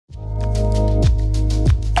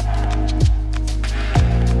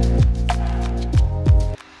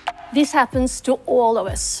This happens to all of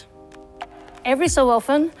us. Every so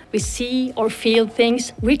often, we see or feel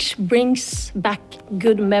things which brings back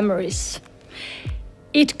good memories.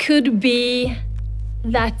 It could be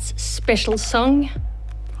that special song,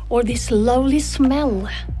 or this lovely smell,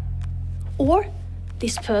 or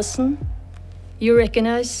this person you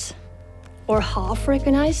recognize or half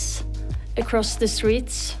recognize across the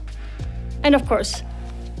streets. And of course,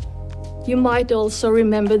 you might also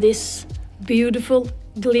remember this beautiful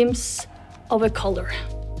glimpse of a color.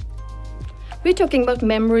 We're talking about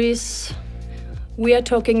memories. We are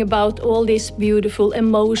talking about all these beautiful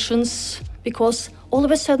emotions because all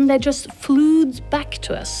of a sudden they just flew back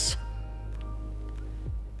to us.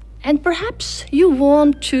 And perhaps you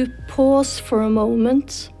want to pause for a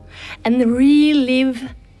moment and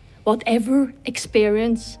relive whatever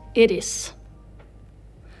experience it is.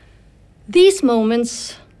 These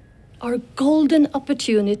moments are golden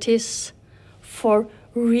opportunities for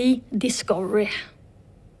rediscovery.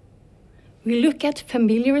 We look at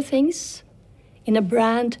familiar things in a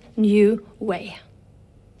brand new way.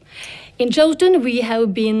 In Jotun, we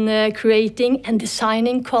have been creating and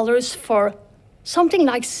designing colors for something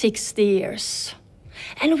like 60 years.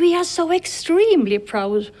 And we are so extremely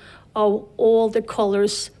proud of all the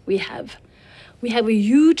colors we have. We have a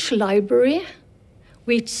huge library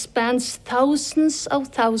which spans thousands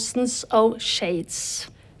of shades.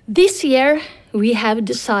 This year, we have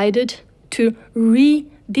decided to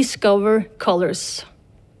rediscover colors,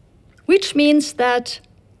 which means that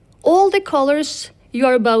all the colors you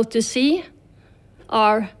are about to see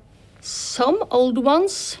are some old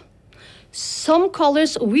ones, some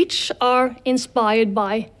colors which are inspired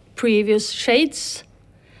by previous shades,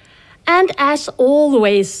 and as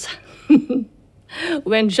always,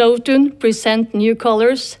 when Jotun present new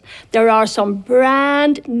colors, there are some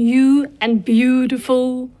brand new and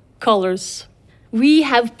beautiful colors. We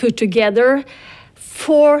have put together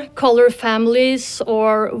 4 color families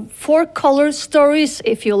or 4 color stories,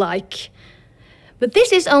 if you like. But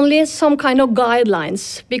this is only some kind of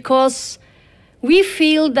guidelines because we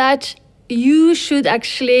feel that you should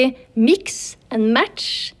actually mix and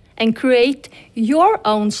match and create your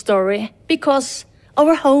own story because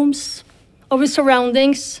our homes, our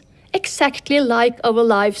surroundings, exactly like our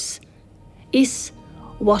lives, is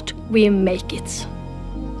what we make it.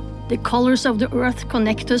 The colors of the earth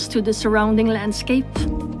connect us to the surrounding landscape.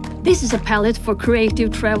 This is a palette for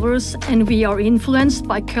creative travelers, and we are influenced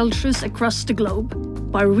by cultures across the globe,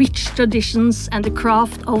 by rich traditions and the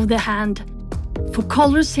craft of the hand. For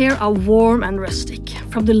colors here are warm and rustic,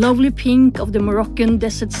 from the lovely pink of the Moroccan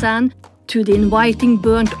desert sand to the inviting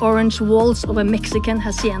burnt orange walls of a Mexican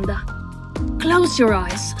hacienda. Close your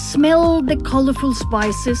eyes, smell the colorful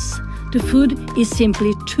spices. The food is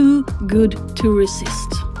simply too good to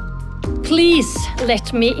resist. Please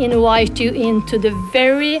let me invite you into the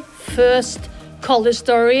very first color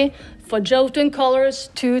story for Jotun Colors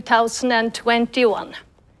 2021.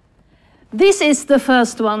 This is the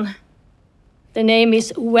first one. The name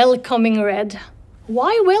is Welcoming Red.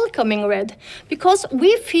 Why Welcoming Red? Because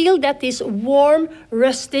we feel that this warm,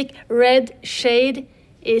 rustic red shade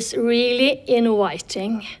is really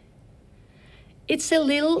inviting. It's a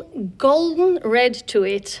little golden red to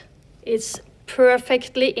it. It's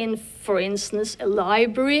perfectly in, for instance, a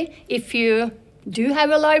library, if you do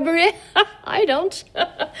have a library. I don't.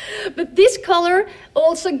 But this color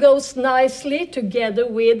also goes nicely together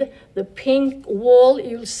with the pink wall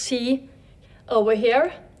you'll see over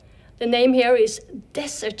here. The name here is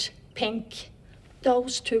Desert Pink.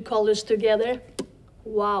 Those 2 colors together,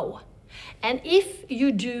 wow. And if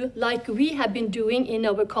you do like we have been doing in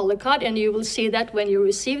our color card, and you will see that when you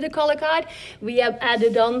receive the color card, we have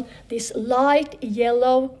added on this light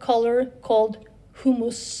yellow color called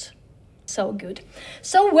humus. So good.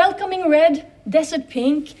 So Welcoming Red, Desert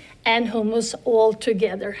Pink, and humus all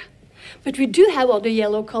together. But we do have other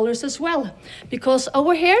yellow colors as well, because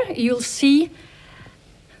over here you'll see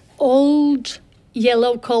old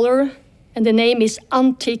yellow color, and the name is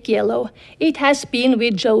Antique Yellow. It has been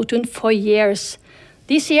with Jotun for years.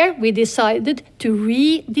 This year we decided to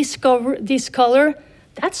rediscover this color.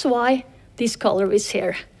 That's why this color is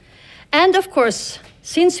here. And of course,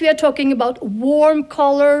 since we are talking about warm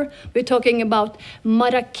color, we're talking about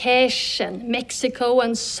Marrakesh and Mexico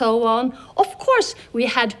and so on, of course we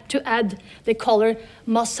had to add the color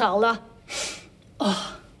Masala.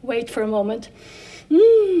 Oh, wait for a moment.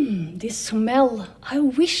 This smell, I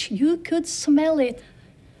wish you could smell it.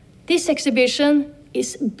 This exhibition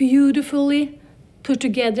is beautifully put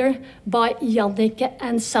together by Jannike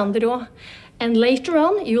and Sandro. And later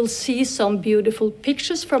on, you'll see some beautiful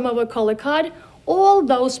pictures from our color card, All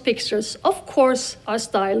those pictures, of course, are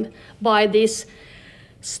styled by this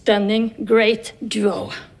stunning, great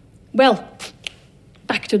duo. Well,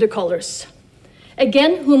 back to the colors.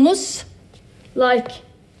 Again, humus, like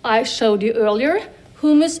I showed you earlier.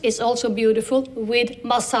 Humus is also beautiful with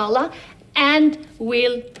masala and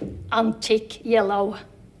with antique yellow.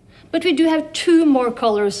 But we do have two more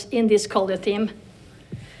colors in this color theme.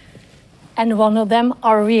 And one of them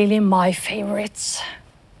are really my favorites.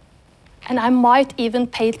 And I might even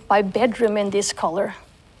paint my bedroom in this color.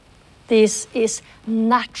 This is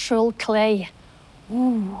natural clay.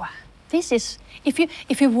 Ooh, this is,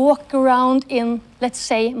 if you walk around in, let's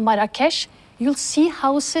say, Marrakesh, you'll see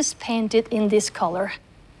houses painted in this color.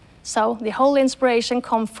 So the whole inspiration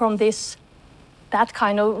comes from that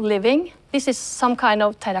kind of living. This is some kind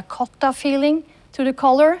of terracotta feeling to the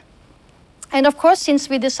color. And of course, since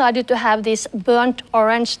we decided to have this burnt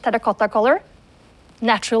orange terracotta color,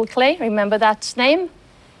 natural clay, remember that name,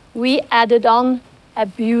 we added on a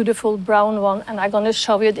beautiful brown one, and I'm going to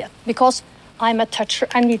show you that because I'm a toucher.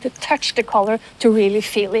 I need to touch the color to really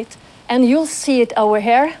feel it. And you'll see it over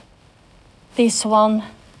here. This one,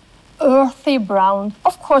 earthy brown.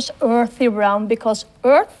 Of course, earthy brown because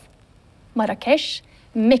earth, Marrakesh,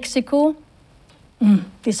 Mexico,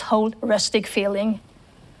 this whole rustic feeling.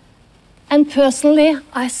 And personally,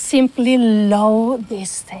 I simply love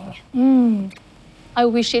this thing. I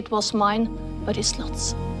wish it was mine, but it's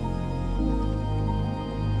not.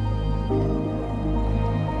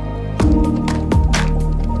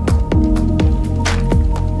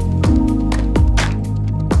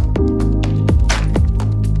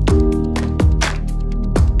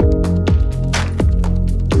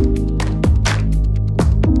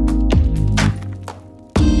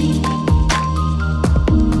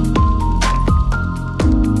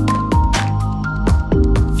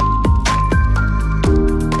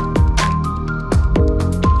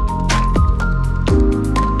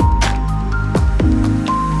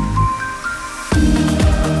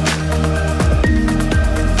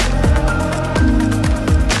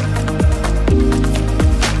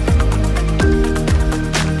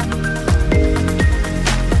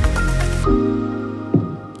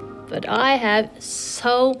 I have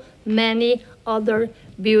so many other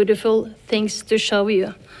beautiful things to show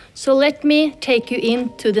you. So let me take you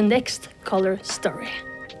into the next color story.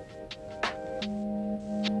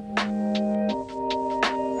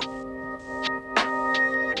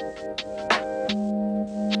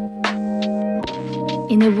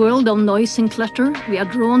 In a world of noise and clutter, we are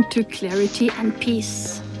drawn to clarity and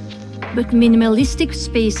peace. But minimalistic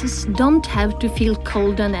spaces don't have to feel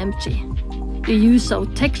cold and empty. The use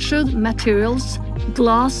of textured materials,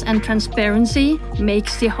 glass and transparency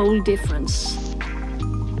makes the whole difference.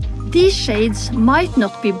 These shades might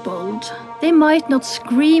not be bold, they might not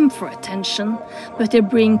scream for attention, but they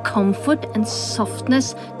bring comfort and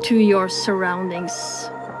softness to your surroundings.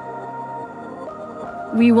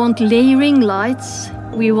 We want layering lights,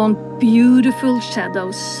 we want beautiful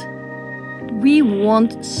shadows. We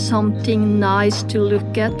want something nice to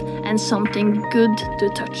look at and something good to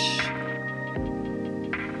touch.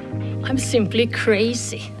 I'm simply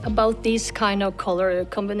crazy about these kind of color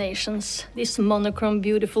combinations, this monochrome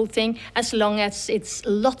beautiful thing, as long as it's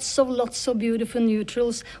lots of beautiful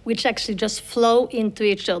neutrals which actually just flow into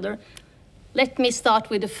each other. Let me start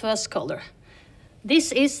with the first color.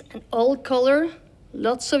 This is an old color.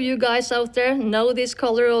 Lots of you guys out there know this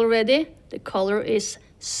color already. The color is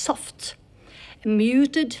soft, a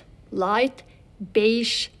muted, light,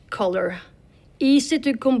 beige color. Easy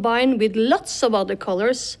to combine with lots of other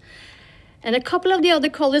colors. And a couple of the other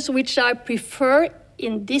colors which I prefer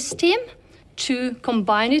in this theme to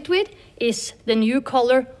combine it with is the new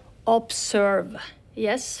color Observe.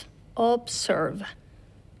 Yes, Observe.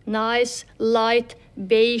 Nice, light,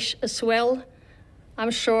 beige as well. I'm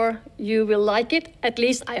sure you will like it. At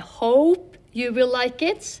least I hope you will like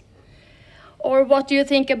it. Or what do you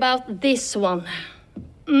think about this one?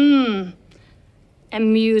 A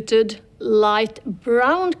muted, light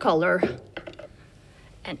brown color.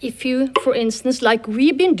 And if you, for instance, like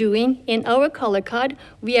we've been doing in our color card,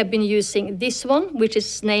 we have been using this one, which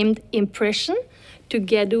is named Impression,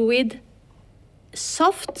 together with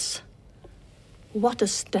softs. What a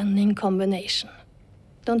stunning combination.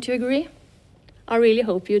 Don't you agree? I really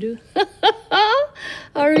hope you do.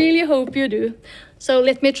 I really hope you do. So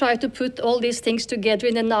let me try to put all these things together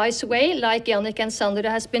in a nice way, like Jannik and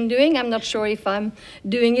Sandra has been doing. I'm not sure if I'm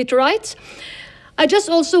doing it right. I just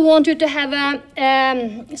also want you to have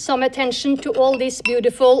some attention to all this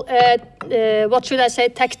beautiful, what should I say,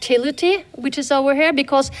 tactility, which is over here,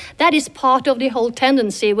 because that is part of the whole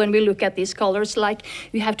tendency when we look at these colors. Like,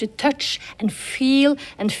 you have to touch and feel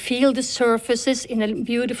the surfaces in a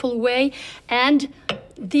beautiful way. And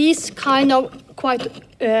these kind of quite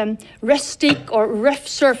rustic or rough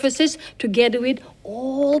surfaces together with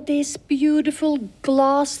all these beautiful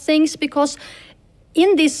glass things, because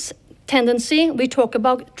in this tendency, we talk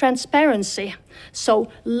about transparency.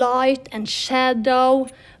 So light and shadow,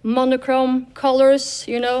 monochrome colors,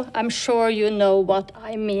 you know, I'm sure you know what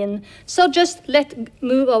I mean. So just let's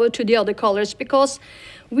move over to the other colors, because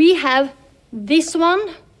we have this one,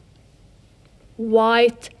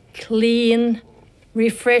 white, clean,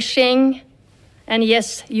 refreshing. And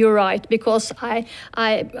yes, you're right, because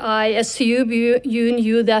I assume you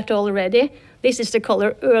knew that already. This is the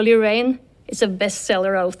color Early Rain. It's a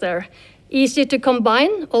bestseller out there. Easy to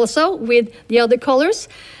combine also with the other colors.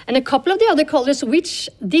 And a couple of the other colors which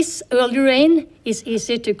this Early Rain is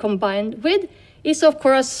easy to combine with is, of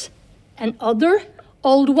course, another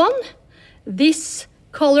old one. This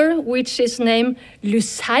color, which is named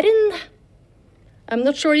Lucerne. I'm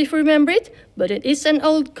not sure if you remember it, but it is an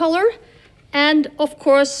old color. And, of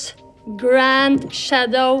course, Grand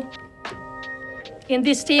Shadow. In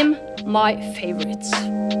this theme, my favorites.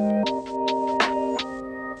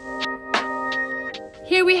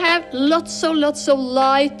 Here we have lots of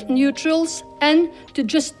light neutrals, and to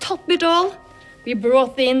just top it all, we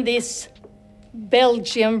brought in this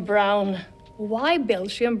Belgian brown. Why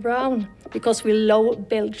Belgian brown? Because we love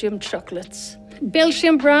Belgian chocolates.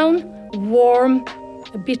 Belgian brown, warm,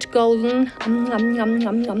 a bit golden. Yum, yum,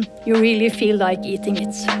 yum, yum. You really feel like eating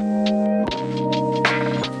it.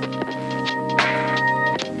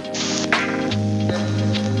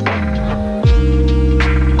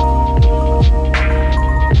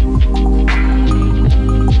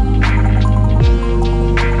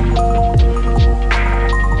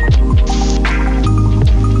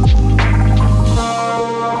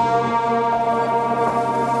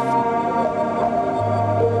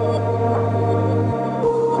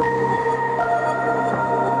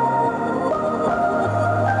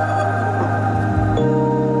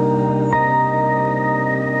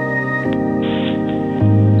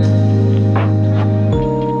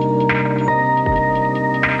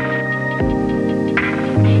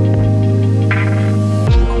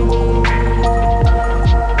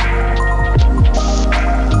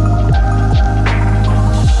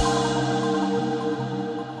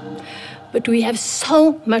 But we have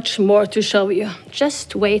so much more to show you.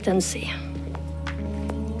 Just wait and see.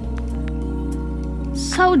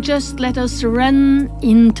 So just let us run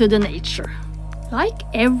into the nature, like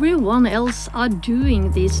everyone else are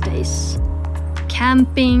doing these days.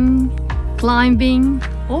 Camping, climbing,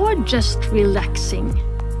 or just relaxing.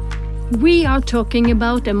 We are talking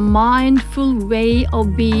about a mindful way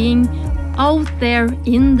of being out there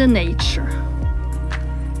in the nature.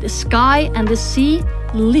 The sky and the sea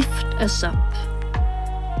lift us up.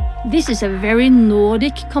 This is a very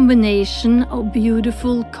Nordic combination of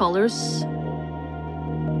beautiful colors.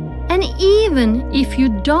 And even if you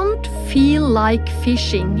don't feel like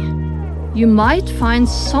fishing, you might find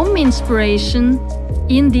some inspiration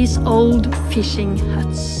in these old fishing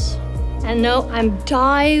huts. And now I'm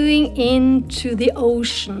diving into the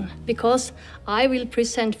ocean, because I will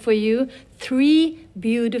present for you 3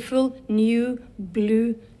 beautiful new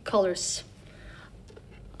blue colors.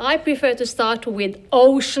 I prefer to start with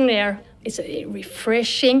Ocean Air. It's a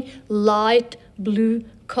refreshing, light blue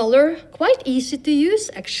color. Quite easy to use,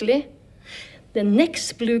 actually. The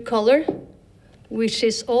next blue color, which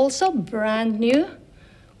is also brand new,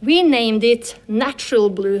 we named it Natural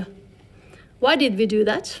Blue. Why did we do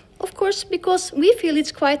that? Of course, because we feel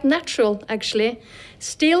it's quite natural, actually.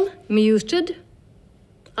 Still muted.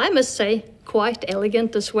 I must say, quite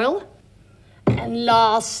elegant as well. And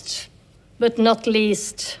last but not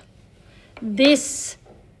least, this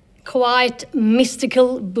quite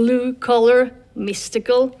mystical blue color.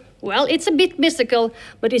 Mystical? Well, it's a bit mystical,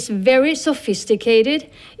 but it's very sophisticated.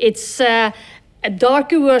 It's a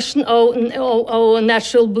darker version of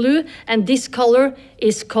natural blue, and this color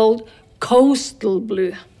is called coastal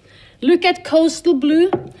blue. Look at coastal blue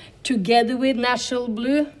together with natural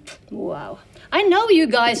blue. Wow. I know you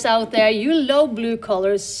guys out there, you love blue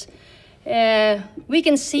colors. We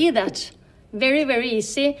can see that. Very, very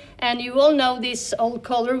easy. And you all know this old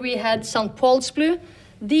color we had, St. Paul's blue.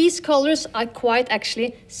 These colors are quite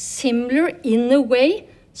actually similar in a way,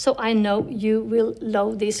 so I know you will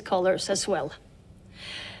love these colors as well.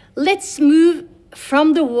 Let's move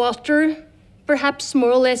from the water perhaps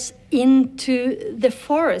more or less into the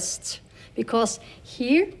forest, because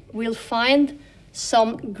here we'll find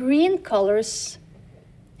some green colors.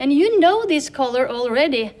 And you know this color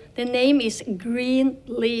already. The name is green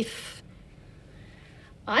leaf.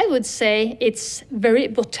 I would say it's very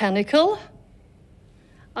botanical.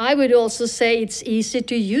 I would also say it's easy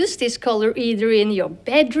to use this color either in your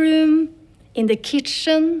bedroom, in the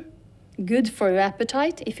kitchen. Good for your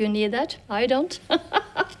appetite if you need that. I don't.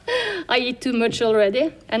 I eat too much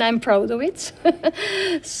already, and I'm proud of it.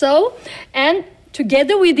 So, and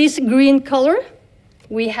together with this green color,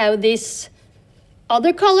 we have this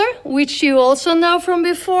other color, which you also know from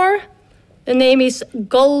before. The name is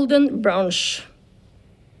golden brownish.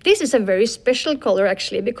 This is a very special color,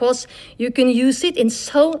 actually, because you can use it in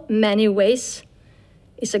so many ways.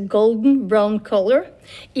 It's a golden brown color.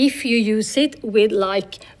 If you use it with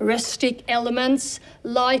like rustic elements,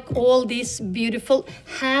 like all these beautiful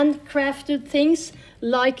handcrafted things,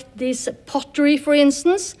 like this pottery, for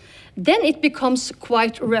instance, then it becomes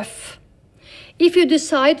quite rough. If you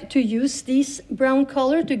decide to use this brown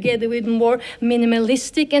color together with more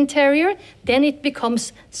minimalistic interior, then it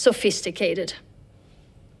becomes sophisticated.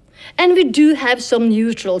 And we do have some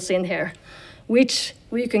neutrals in here, which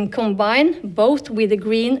we can combine both with the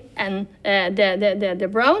green and the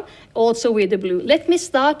brown, also with the blue. Let me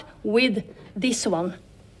start with this one.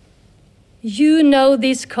 You know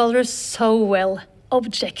these colors so well.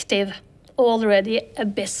 Objective, already a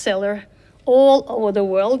bestseller all over the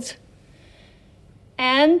world.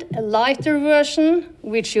 And a lighter version,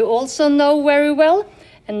 which you also know very well.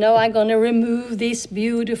 And now I'm going to remove this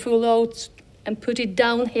beautiful oat and put it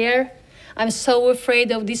down here. I'm so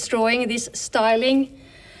afraid of destroying this styling.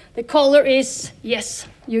 The color is, yes,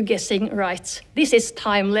 you're guessing right. This is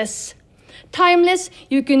timeless. Timeless,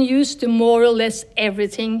 you can use to more or less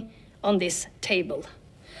everything on this table.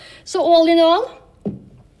 So all in all,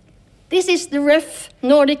 this is the rough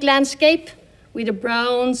Nordic landscape with the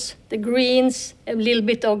browns, the greens, a little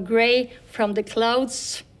bit of gray from the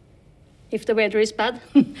clouds, if the weather is bad,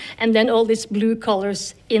 and then all these blue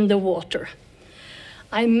colors in the water.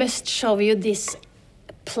 I must show you these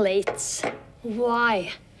plates.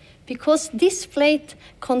 Why? Because this plate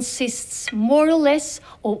consists more or less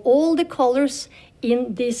of all the colors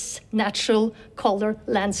in this natural color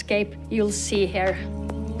landscape you'll see here.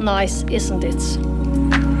 Nice, isn't it?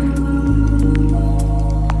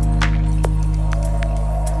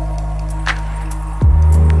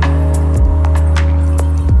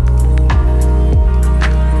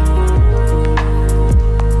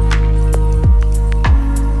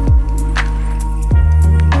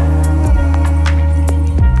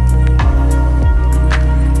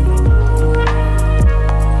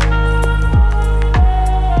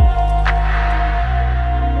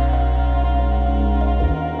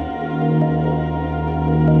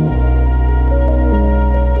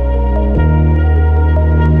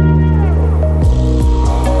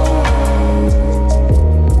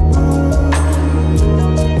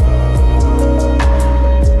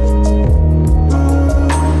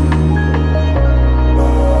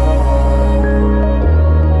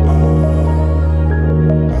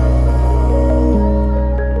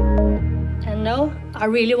 I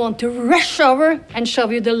really want to rush over and show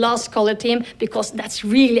you the last color team because that's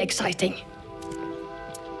really exciting.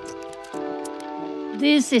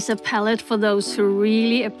 This is a palette for those who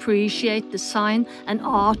really appreciate design and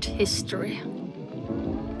art history.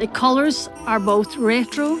 The colors are both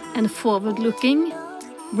retro and forward-looking,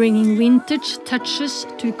 bringing vintage touches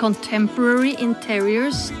to contemporary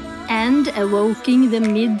interiors and evoking the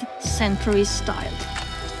mid-century style.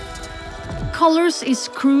 Colors is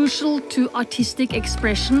crucial to artistic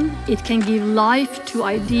expression. It can give life to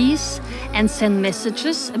ideas and send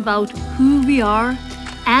messages about who we are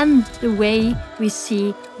and the way we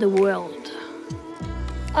see the world.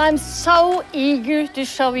 I'm so eager to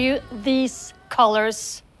show you these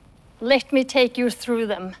colors. Let me take you through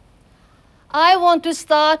them. I want to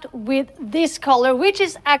start with this color, which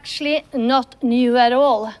is actually not new at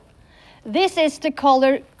all. This is the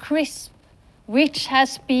color Crisp, which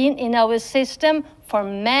has been in our system for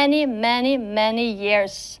many, many, many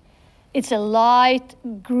years. It's a light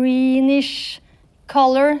greenish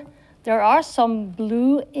color. There are some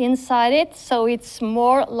blue inside it, so it's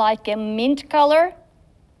more like a mint color.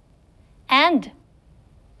 And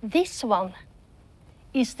this one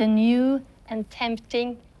is the new and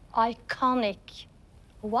tempting Iconic.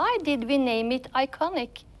 Why did we name it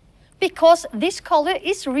Iconic? Because this color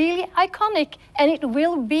is really iconic, and it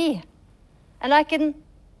will be. And I can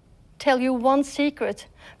tell you one secret,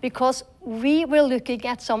 because we were looking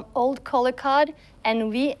at some old color card and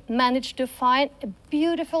we managed to find a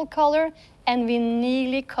beautiful color and we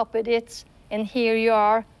nearly copied it, and here you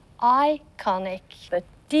are, iconic. But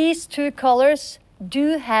these two colors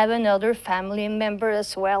do have another family member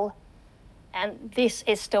as well, and this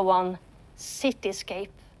is the one, Cityscape.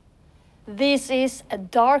 This is a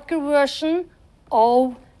darker version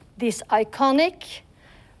of this iconic.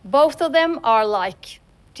 Both of them are like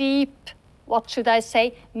deep, what should I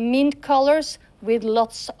say, mint colors with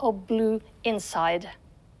lots of blue inside.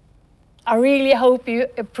 I really hope you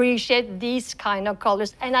appreciate these kind of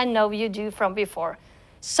colors, and I know you do from before.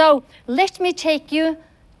 So let me take you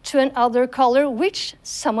to another color which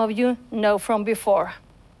some of you know from before.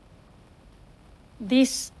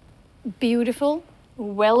 This beautiful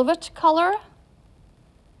velvet color.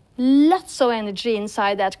 Lots of energy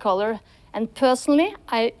inside that color. And personally,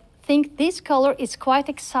 I think this color is quite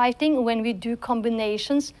exciting when we do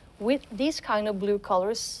combinations with these kind of blue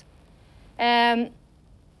colors.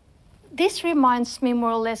 This reminds me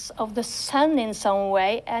more or less of the sun in some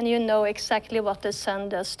way, and you know exactly what the sun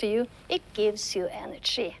does to you. It gives you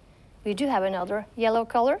energy. We do have another yellow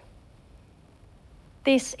color.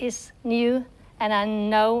 This is new, and I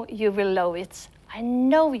know you will love it. I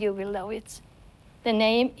know you will love it. The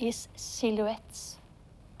name is Silhouettes.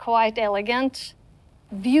 Quite elegant,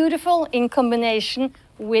 beautiful in combination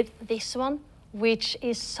with this one, which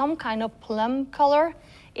is some kind of plum color.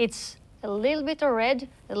 It's a little bit of red,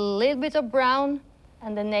 a little bit of brown,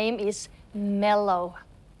 and the name is Mellow.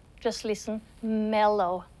 Just listen,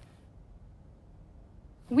 Mellow.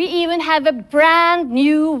 We even have a brand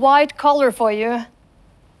new white color for you.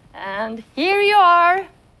 And here you are,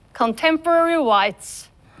 contemporary whites.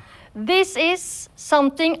 This is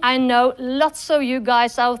something I know lots of you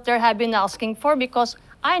guys out there have been asking for, because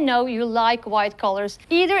I know you like white colors,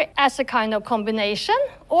 either as a kind of combination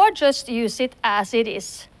or just use it as it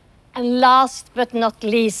is. And last but not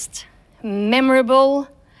least, memorable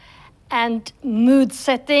and mood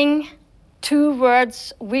setting, two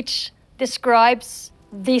words which describes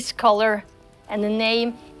this color, and the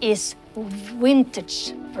name is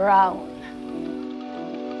Vintage Brown.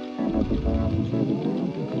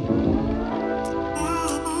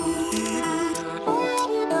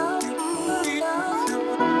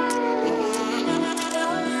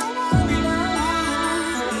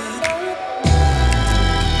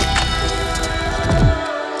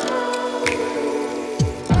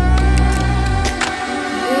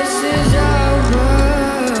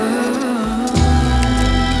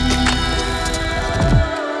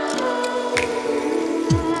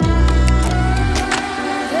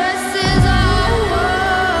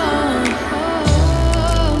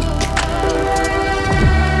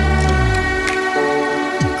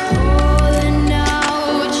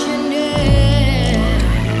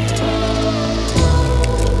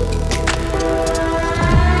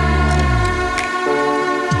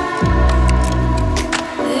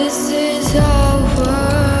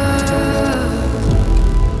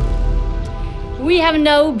 We have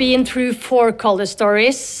now been through 4 color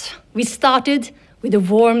stories. We started with the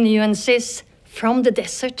warm nuances from the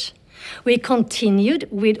desert. We continued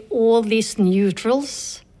with all these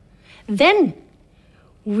neutrals. Then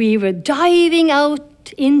we were diving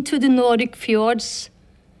out into the Nordic fjords,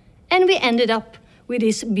 and we ended up with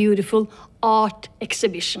this beautiful art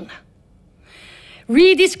exhibition.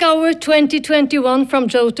 Rediscover 2021 from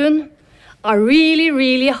Jotun. I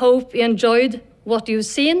really hope you enjoyed what you've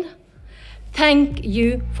seen. Thank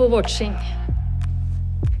you for watching.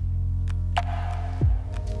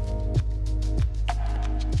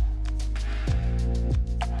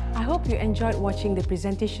 I hope you enjoyed watching the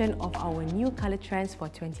presentation of our new color trends for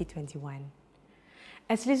 2021.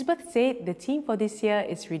 As Elizabeth said, the theme for this year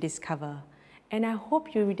is Rediscover, and I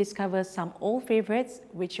hope you rediscover some old favorites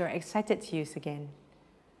which you're excited to use again.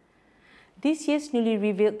 This year's newly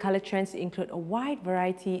revealed color trends include a wide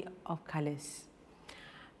variety of colors.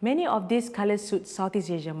 Many of these colors suit Southeast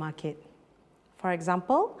Asia market. For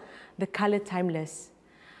example, the color Timeless.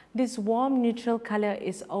 This warm neutral color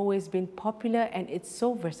is always been popular and it's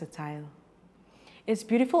so versatile. It's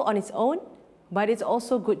beautiful on its own, but it's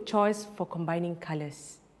also a good choice for combining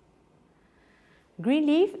colors. Green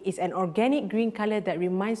Leaf is an organic green color that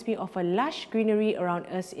reminds me of a lush greenery around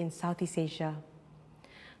us in Southeast Asia.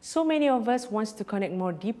 So many of us want to connect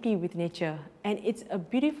more deeply with nature, and it's a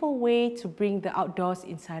beautiful way to bring the outdoors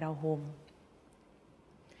inside our home.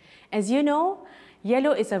 As you know,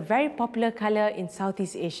 yellow is a very popular color in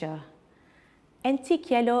Southeast Asia. Antique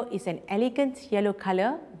yellow is an elegant yellow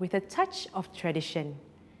color with a touch of tradition.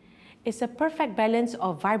 It's a perfect balance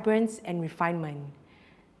of vibrance and refinement.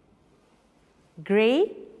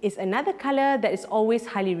 Grey is another color that is always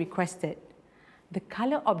highly requested. The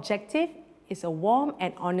color objective is a warm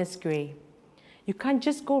and honest grey. You can't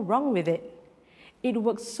just go wrong with it. It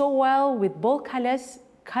works so well with bold colors,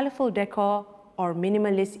 colorful decor, or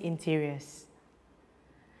minimalist interiors.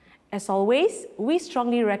 As always, we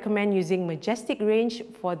strongly recommend using Majestic range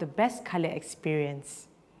for the best color experience.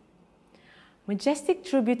 Majestic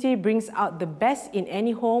True Beauty brings out the best in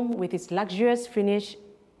any home with its luxurious finish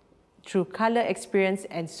through color experience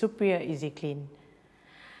and superior easy clean.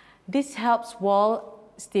 This helps walls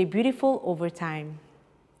stay beautiful over time.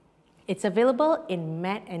 It's available in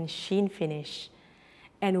matte and sheen finish.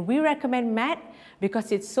 And we recommend matte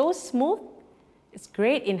because it's so smooth, it's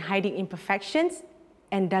great in hiding imperfections,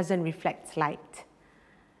 and doesn't reflect light.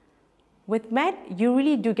 With matte, you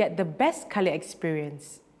really do get the best color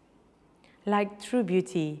experience. Like True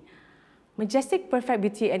Beauty, Majestic Perfect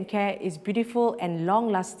Beauty and Care is beautiful and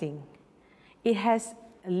long-lasting. It has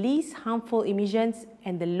least harmful emissions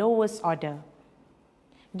and the lowest odor,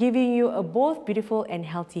 giving you a both beautiful and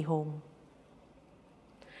healthy home.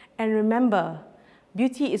 And remember,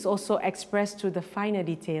 beauty is also expressed through the finer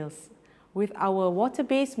details. With our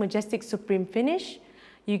water-based Majestic Supreme finish,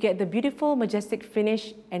 you get the beautiful Majestic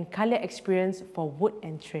finish and color experience for wood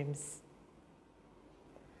and trims.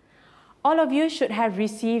 All of you should have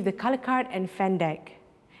received the color card and fan deck,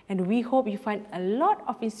 and we hope you find a lot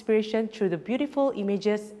of inspiration through the beautiful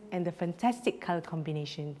images and the fantastic color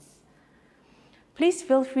combinations. Please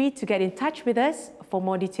feel free to get in touch with us for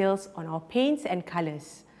more details on our paints and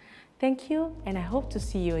colors. Thank you, and I hope to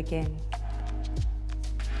see you again.